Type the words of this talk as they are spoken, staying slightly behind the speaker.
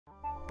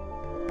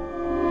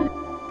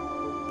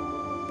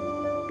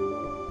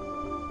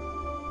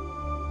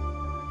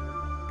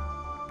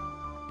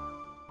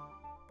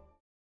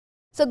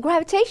So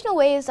gravitational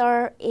waves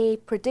are a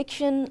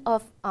prediction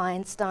of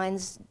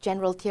Einstein's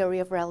general theory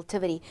of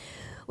relativity.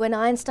 When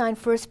Einstein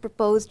first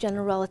proposed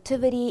general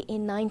relativity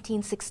in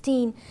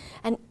 1916,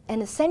 an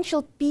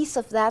essential piece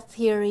of that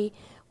theory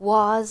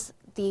was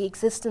the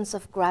existence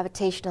of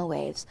gravitational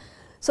waves.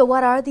 So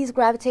what are these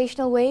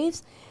gravitational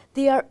waves?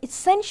 They are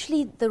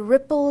essentially the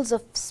ripples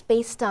of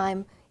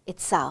space-time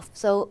itself.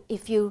 So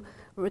if you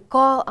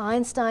recall,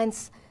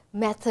 Einstein's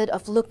method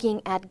of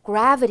looking at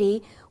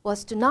gravity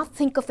was to not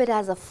think of it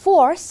as a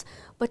force,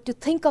 but to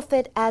think of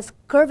it as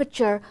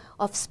curvature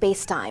of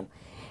space-time.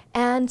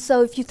 And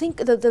so if you think,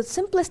 the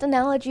simplest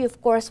analogy,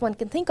 of course, one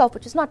can think of,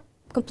 which is not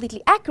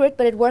completely accurate,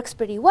 but it works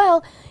pretty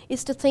well,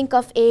 is to think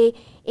of a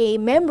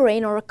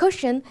membrane or a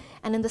cushion,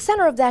 and in the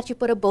center of that you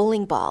put a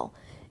bowling ball.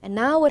 And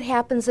now what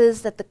happens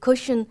is that the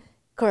cushion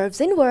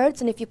curves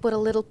inwards, and if you put a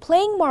little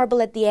playing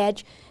marble at the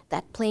edge,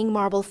 that playing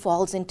marble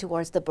falls in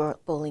towards the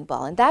bowling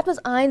ball. And that was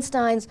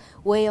Einstein's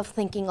way of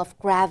thinking of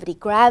gravity.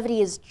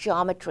 Gravity is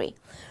geometry.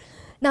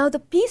 Now the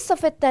piece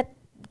of it that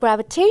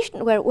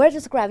gravitation, where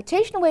does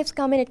gravitational waves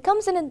come in? It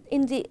comes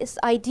in this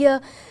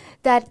idea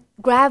that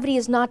gravity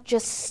is not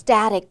just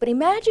static. But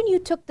imagine you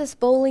took this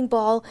bowling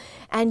ball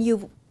and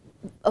you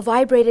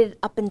vibrated it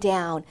up and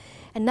down.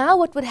 And now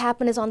what would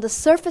happen is on the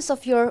surface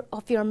of your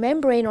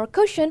membrane or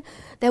cushion,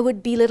 there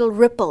would be little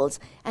ripples.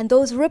 And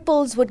those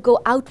ripples would go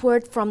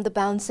outward from the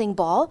bouncing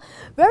ball.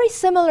 Very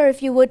similar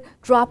if you would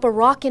drop a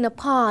rock in a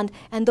pond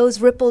and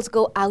those ripples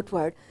go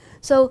outward.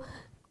 So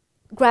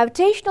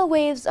gravitational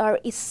waves are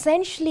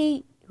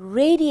essentially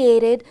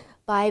radiated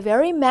by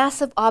very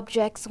massive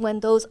objects when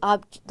those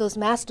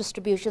mass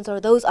distributions or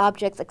those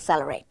objects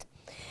accelerate.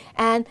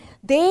 And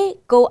they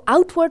go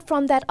outward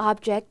from that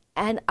object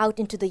and out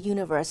into the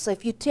universe. So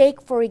if you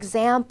take, for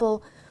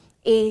example,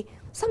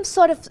 some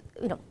sort of,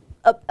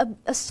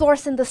 a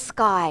source in the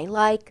sky,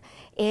 like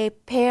a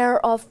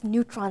pair of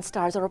neutron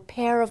stars or a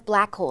pair of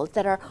black holes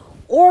that are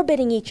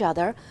orbiting each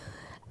other,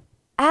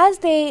 as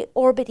they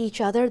orbit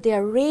each other, they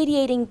are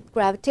radiating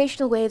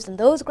gravitational waves, and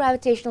those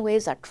gravitational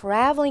waves are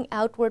traveling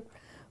outward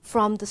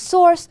from the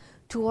source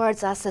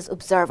towards us as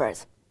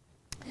observers.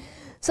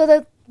 So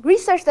the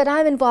research that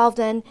I'm involved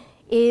in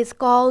is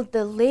called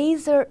the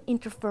Laser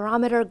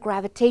Interferometer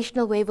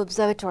Gravitational Wave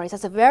Observatories.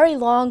 That's a very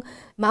long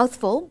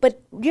mouthful,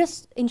 but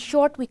just in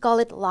short, we call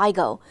it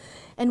LIGO.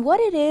 And what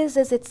it is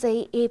it's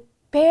a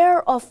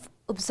pair of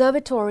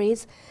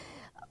observatories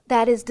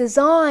that is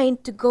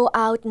designed to go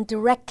out and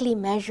directly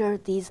measure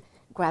these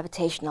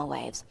gravitational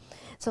waves.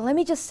 So let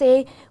me just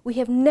say, we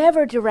have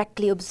never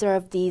directly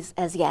observed these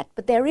as yet,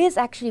 but there is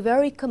actually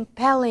very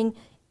compelling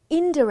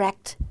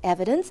indirect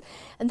evidence,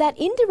 and that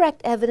indirect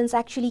evidence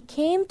actually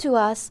came to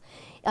us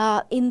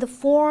in the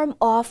form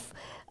of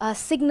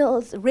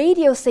signals,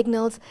 radio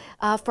signals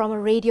from a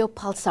radio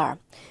pulsar.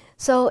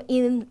 So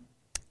in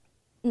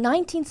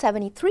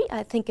 1973,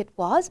 I think it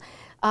was,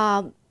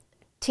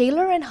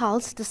 Taylor and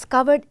Hulse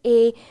discovered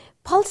a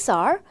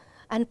pulsar,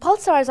 and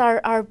pulsars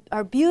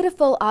are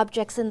beautiful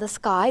objects in the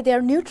sky.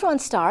 They're neutron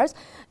stars.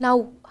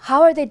 Now,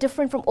 how are they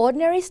different from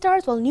ordinary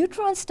stars? Well,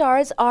 neutron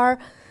stars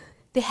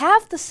they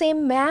have the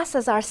same mass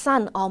as our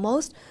sun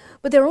almost,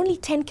 but they're only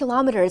 10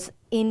 kilometers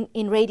in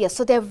radius.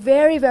 So they're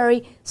very,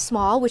 very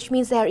small, which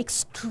means they're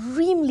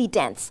extremely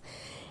dense.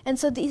 And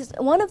so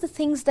one of the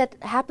things that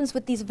happens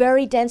with these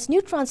very dense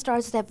neutron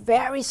stars is they have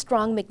very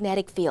strong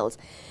magnetic fields.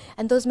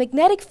 And those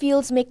magnetic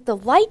fields make the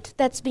light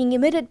that's being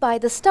emitted by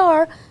the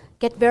star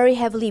get very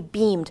heavily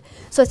beamed.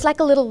 So it's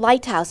like a little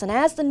lighthouse. And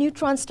as the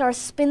neutron star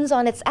spins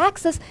on its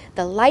axis,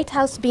 the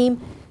lighthouse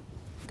beam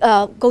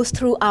goes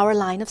through our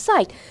line of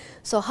sight.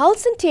 So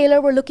Hulse and Taylor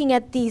were looking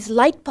at these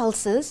light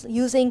pulses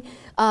using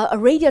a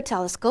radio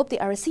telescope, the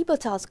Arecibo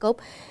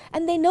telescope,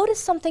 and they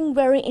noticed something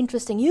very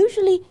interesting.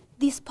 Usually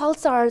these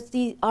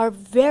pulsars are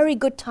very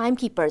good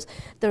timekeepers.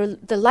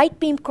 The light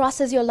beam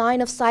crosses your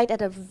line of sight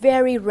at a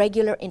very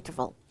regular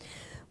interval.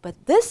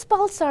 But this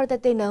pulsar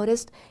that they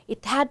noticed,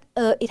 it had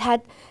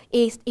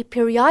a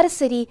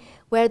periodicity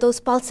where those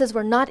pulses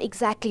were not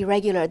exactly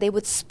regular. They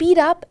would speed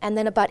up, and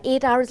then about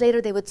 8 hours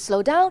later they would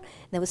slow down,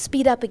 and they would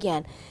speed up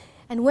again.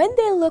 And when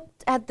they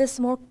looked at this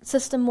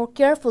system more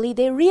carefully,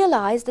 they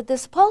realized that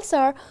this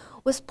pulsar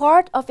was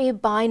part of a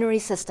binary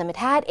system. It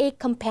had a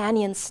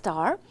companion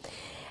star,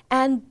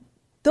 and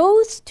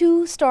those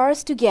two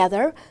stars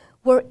together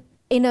were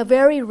in a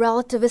very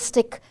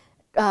relativistic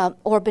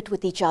orbit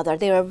with each other.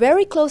 They were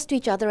very close to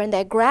each other, and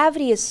their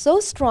gravity is so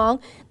strong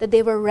that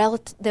they were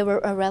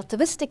a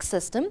relativistic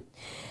system.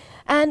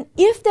 And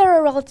if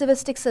they're a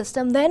relativistic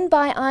system, then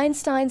by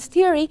Einstein's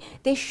theory,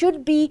 they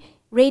should be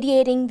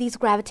radiating these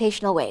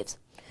gravitational waves.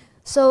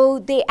 So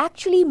they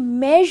actually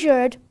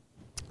measured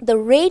the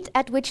rate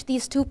at which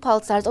these two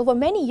pulsars, over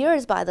many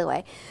years by the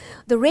way,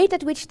 the rate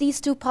at which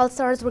these two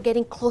pulsars were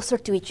getting closer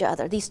to each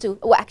other. These two,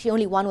 well actually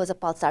only one was a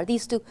pulsar.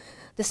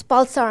 This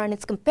pulsar and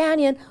its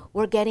companion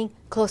were getting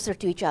closer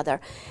to each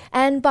other.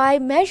 And by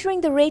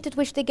measuring the rate at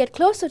which they get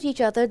closer to each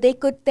other, they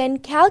could then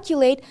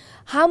calculate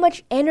how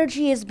much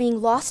energy is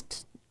being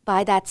lost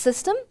by that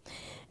system.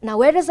 Now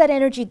where does that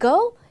energy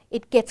go?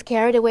 It gets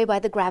carried away by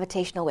the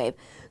gravitational wave.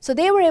 So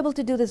they were able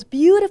to do this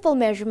beautiful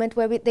measurement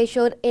where they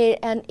showed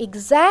an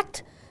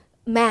exact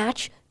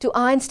match to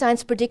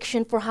Einstein's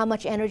prediction for how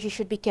much energy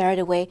should be carried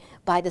away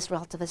by this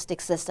relativistic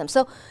system.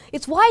 So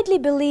it's widely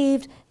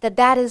believed that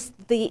that is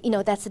the,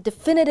 that's a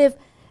definitive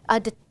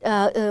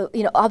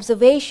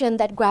observation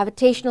that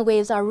gravitational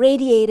waves are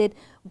radiated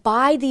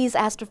by these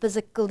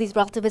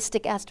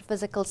relativistic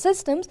astrophysical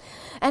systems.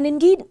 And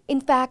indeed,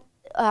 in fact,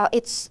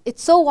 it's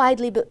so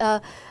widely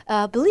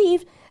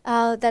believed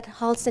that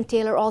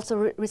Hulse-Taylor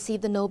also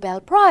received the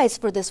Nobel Prize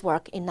for this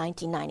work in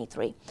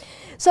 1993.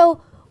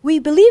 So we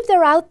believe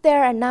they're out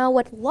there, and now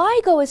what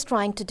LIGO is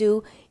trying to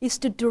do is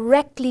to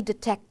directly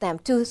detect them,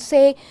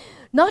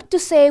 not to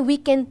say we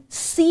can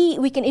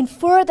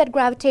infer that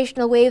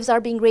gravitational waves are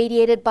being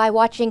radiated by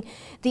watching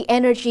the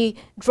energy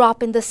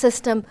drop in the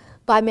system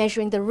by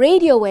measuring the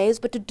radio waves,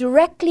 but to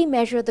directly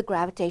measure the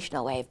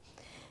gravitational wave.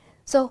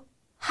 So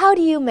how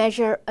do you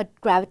measure a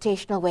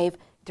gravitational wave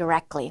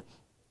directly?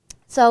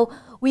 So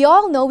we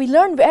all know, we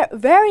learned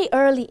very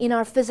early in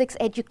our physics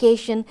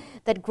education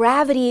that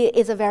gravity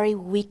is a very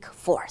weak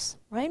force,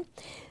 right?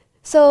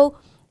 So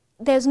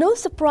there's no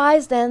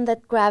surprise then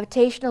that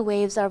gravitational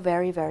waves are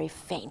very, very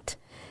faint.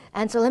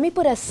 And so let me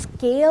put a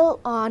scale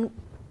on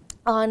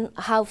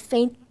how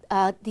faint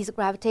these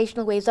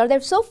gravitational waves are. They're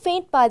so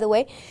faint, by the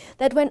way,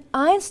 that when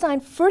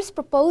Einstein first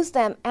proposed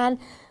them and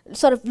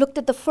sort of looked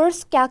at the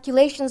first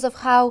calculations of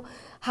how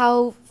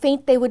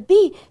faint they would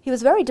be, he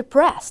was very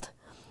depressed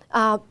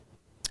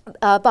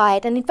by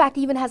it, and in fact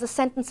even has a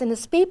sentence in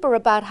his paper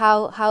about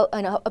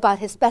about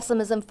his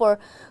pessimism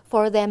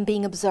for them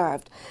being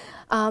observed.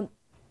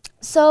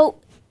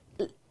 So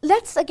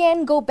let's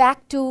again go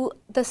back to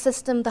the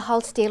system, the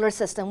Hulse-Taylor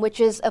system, which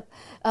is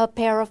a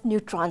pair of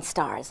neutron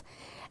stars,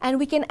 and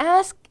we can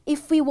ask,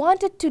 if we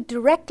wanted to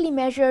directly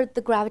measure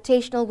the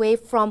gravitational wave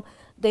from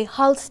the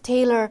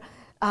Hulse-Taylor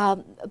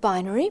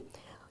binary,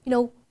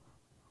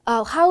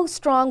 how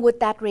strong would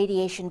that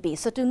radiation be?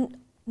 So to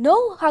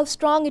know how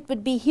strong it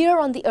would be here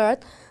on the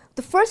Earth,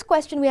 the first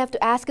question we have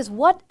to ask is,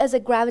 what does a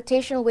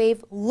gravitational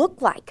wave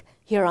look like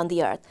here on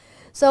the Earth?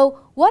 So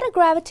what a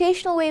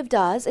gravitational wave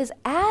does is,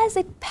 as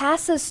it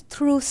passes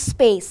through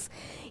space,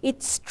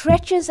 it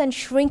stretches and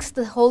shrinks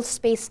the whole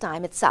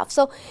space-time itself.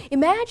 So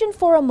imagine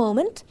for a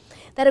moment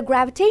that a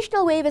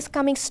gravitational wave is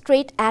coming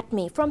straight at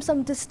me from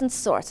some distant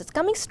source. It's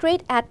coming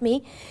straight at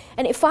me,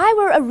 and if I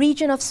were a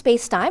region of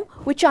space-time,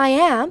 which I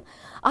am,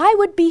 I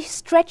would be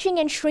stretching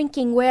and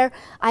shrinking, where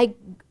I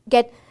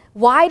get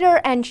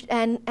wider and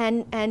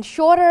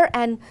shorter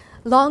and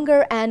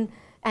longer and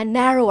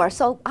narrower.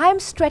 So I'm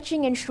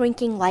stretching and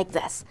shrinking like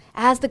this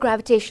as the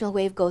gravitational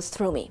wave goes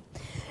through me.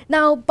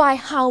 Now, by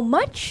how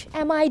much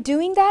am I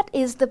doing that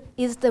is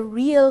the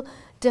real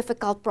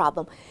difficult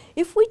problem.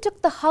 If we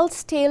took the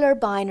Hulse-Taylor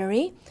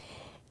binary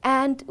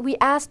and we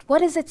asked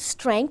what is its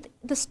strength,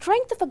 the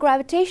strength of a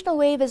gravitational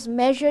wave is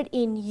measured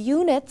in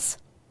units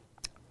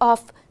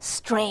of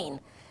strain.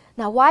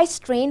 Now, why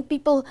strain?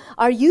 People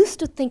are used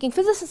to thinking,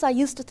 physicists are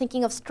used to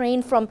thinking of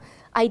strain from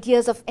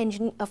ideas of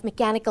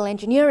mechanical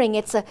engineering.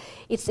 It's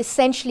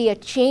essentially a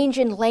change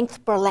in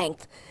length per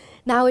length.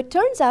 Now, it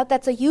turns out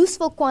that's a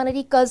useful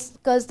quantity because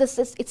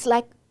it's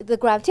like the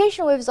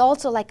gravitational wave is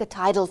also like a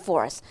tidal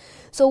force.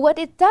 So what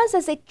it does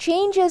is it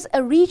changes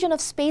a region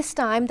of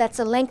space-time that's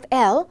a length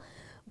L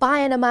by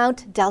an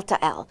amount delta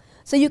L.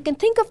 So you can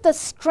think of the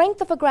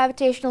strength of a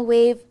gravitational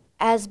wave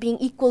as being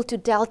equal to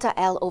delta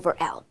L over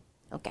L.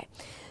 Okay.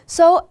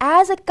 So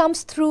as it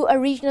comes through a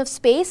region of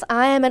space,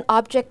 I am an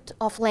object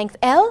of length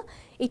L.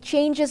 It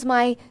changes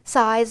my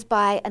size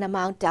by an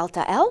amount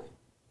delta L.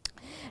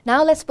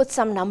 Now let's put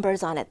some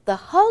numbers on it. The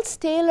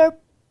Hulse-Taylor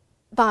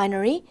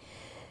binary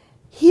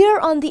here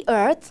on the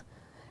Earth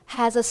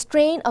has a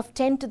strain of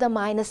 10 to the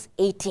minus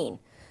 18.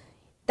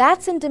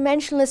 That's in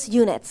dimensionless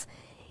units.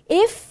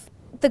 If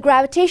the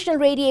gravitational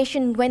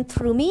radiation went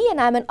through me and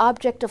I'm an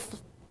object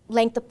of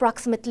length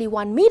approximately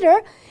 1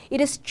 meter, it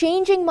is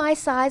changing my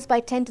size by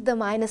 10 to the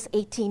minus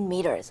 18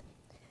 meters.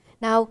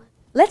 Now,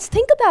 let's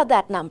think about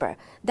that number.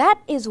 That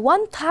is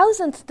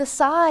 1,000th the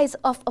size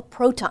of a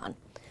proton.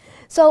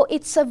 So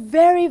it's a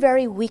very,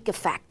 very weak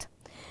effect.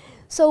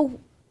 So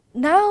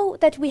now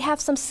that we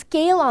have some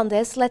scale on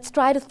this, let's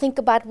try to think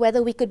about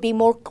whether we could be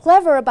more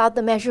clever about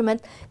the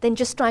measurement than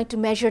just trying to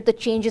measure the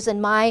changes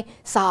in my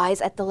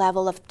size at the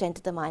level of 10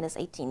 to the minus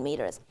 18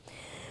 meters.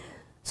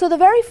 So the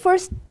very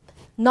first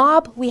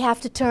knob we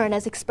have to turn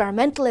as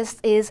experimentalists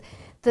is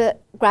the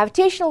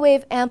gravitational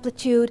wave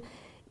amplitude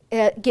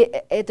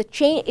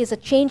is a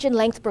change in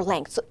length per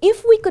length. So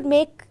if we could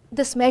make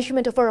this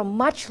measurement over a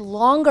much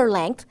longer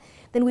length,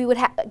 then we would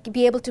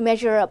be able to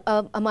measure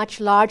a much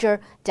larger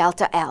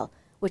delta L,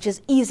 which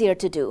is easier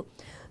to do.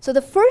 So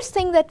the first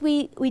thing that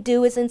we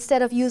do is,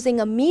 instead of using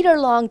a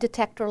meter-long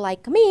detector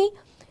like me,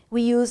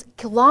 we use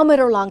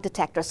kilometer-long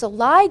detectors. So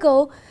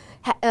LIGO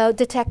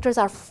detectors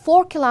are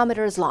 4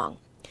 kilometers long.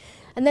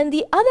 And then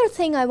the other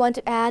thing I want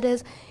to add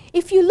is,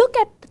 if you look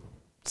at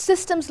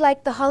systems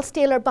like the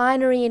Hulse-Taylor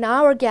binary in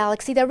our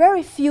galaxy, there are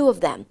very few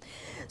of them.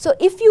 So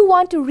if you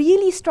want to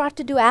really start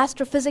to do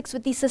astrophysics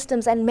with these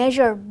systems and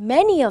measure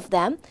many of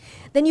them,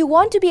 then you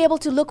want to be able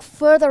to look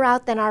further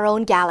out than our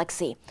own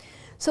galaxy.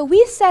 So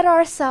we set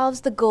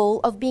ourselves the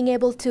goal of being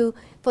able to,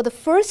 for the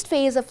first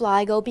phase of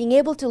LIGO, being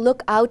able to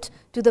look out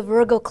to the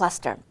Virgo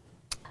cluster.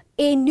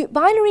 A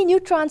binary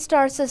neutron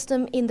star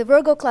system in the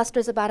Virgo cluster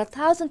is about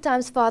 1,000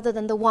 times farther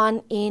than the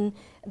one in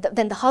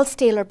than the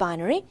Hulse-Taylor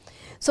binary.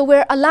 So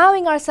we're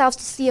allowing ourselves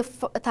to see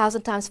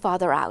 1,000 times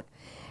farther out.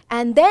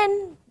 And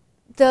then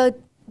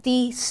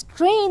the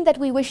strain that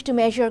we wish to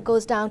measure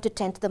goes down to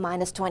 10 to the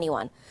minus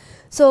 21.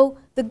 So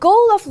the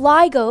goal of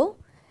LIGO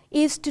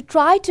is to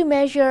try to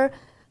measure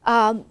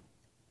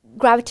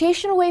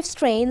gravitational wave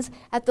strains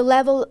at the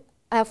level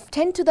of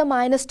 10 to the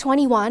minus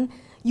 21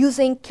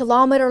 using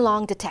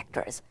kilometer-long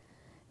detectors.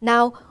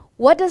 Now,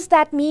 what does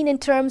that mean in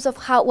terms of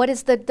what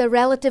is the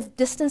relative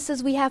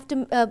distances we have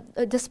to,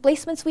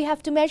 displacements we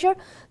have to measure?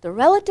 The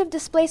relative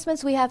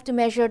displacements we have to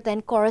measure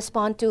then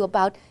correspond to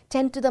about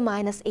 10 to the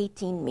minus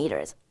 18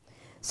 meters.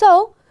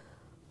 So,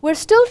 we're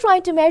still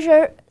trying to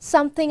measure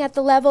something at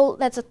the level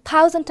that's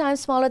 1,000 times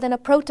smaller than a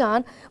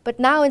proton, but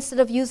now instead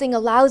of using a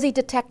lousy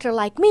detector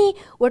like me,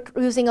 we're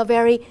using a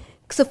very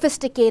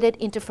sophisticated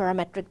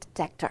interferometric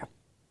detector.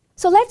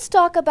 So let's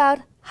talk about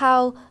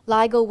how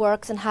LIGO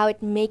works and how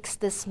it makes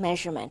this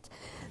measurement.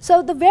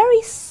 So the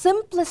very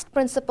simplest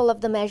principle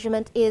of the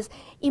measurement is,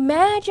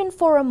 imagine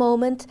for a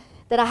moment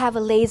that I have a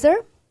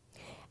laser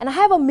and I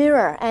have a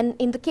mirror, and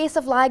in the case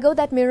of LIGO,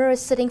 that mirror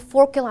is sitting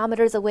 4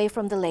 kilometers away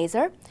from the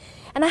laser.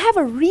 And I have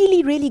a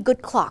really, really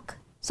good clock.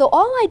 So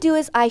all I do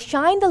is I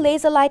shine the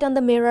laser light on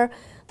the mirror,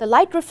 the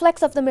light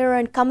reflects off the mirror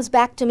and comes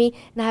back to me,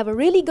 and I have a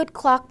really good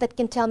clock that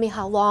can tell me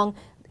how long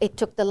it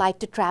took the light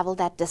to travel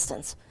that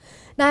distance.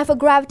 Now if a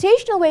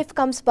gravitational wave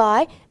comes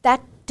by,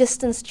 that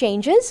distance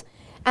changes,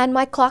 and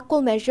my clock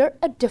will measure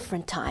a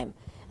different time.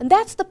 And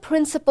that's the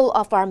principle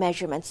of our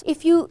measurements.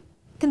 If you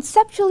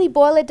conceptually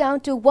boil it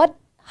down to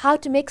how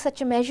to make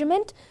such a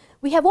measurement,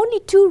 we have only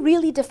 2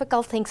 really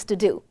difficult things to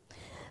do.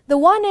 The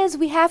one is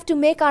we have to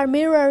make our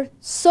mirror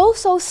so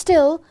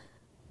still,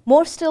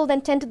 more still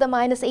than 10 to the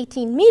minus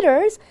 18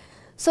 meters,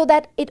 so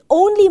that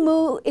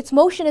its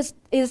motion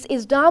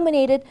is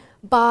dominated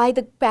by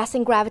the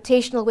passing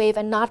gravitational wave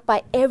and not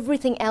by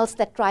everything else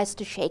that tries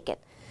to shake it.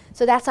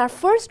 So that's our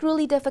first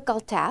really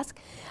difficult task.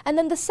 And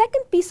then the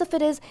second piece of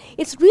it is,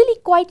 it's really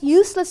quite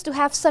useless to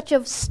have such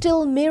a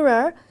still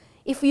mirror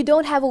if you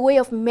don't have a way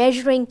of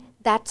measuring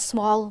that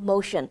small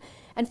motion.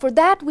 And for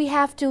that we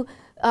have to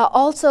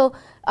also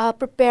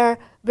prepare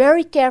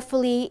very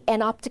carefully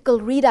an optical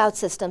readout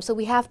system. So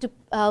we have to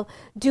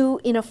do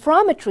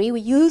interferometry. We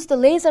use the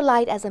laser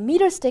light as a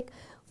meter stick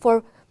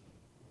for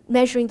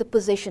measuring the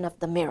position of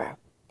the mirror.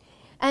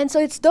 And so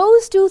it's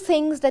those 2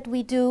 things that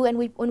we do, and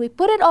when we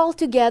put it all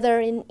together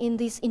in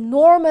these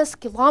enormous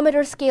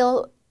kilometer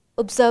scale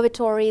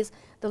observatories,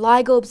 the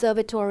LIGO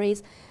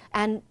observatories,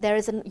 and there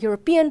is a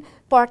European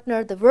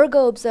partner, the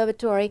Virgo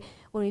Observatory.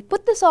 When we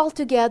put this all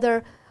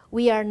together,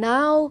 we have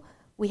now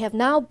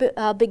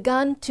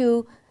begun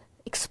to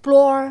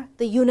explore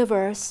the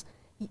universe,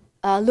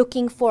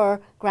 looking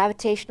for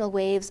gravitational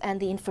waves and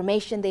the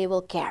information they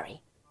will carry.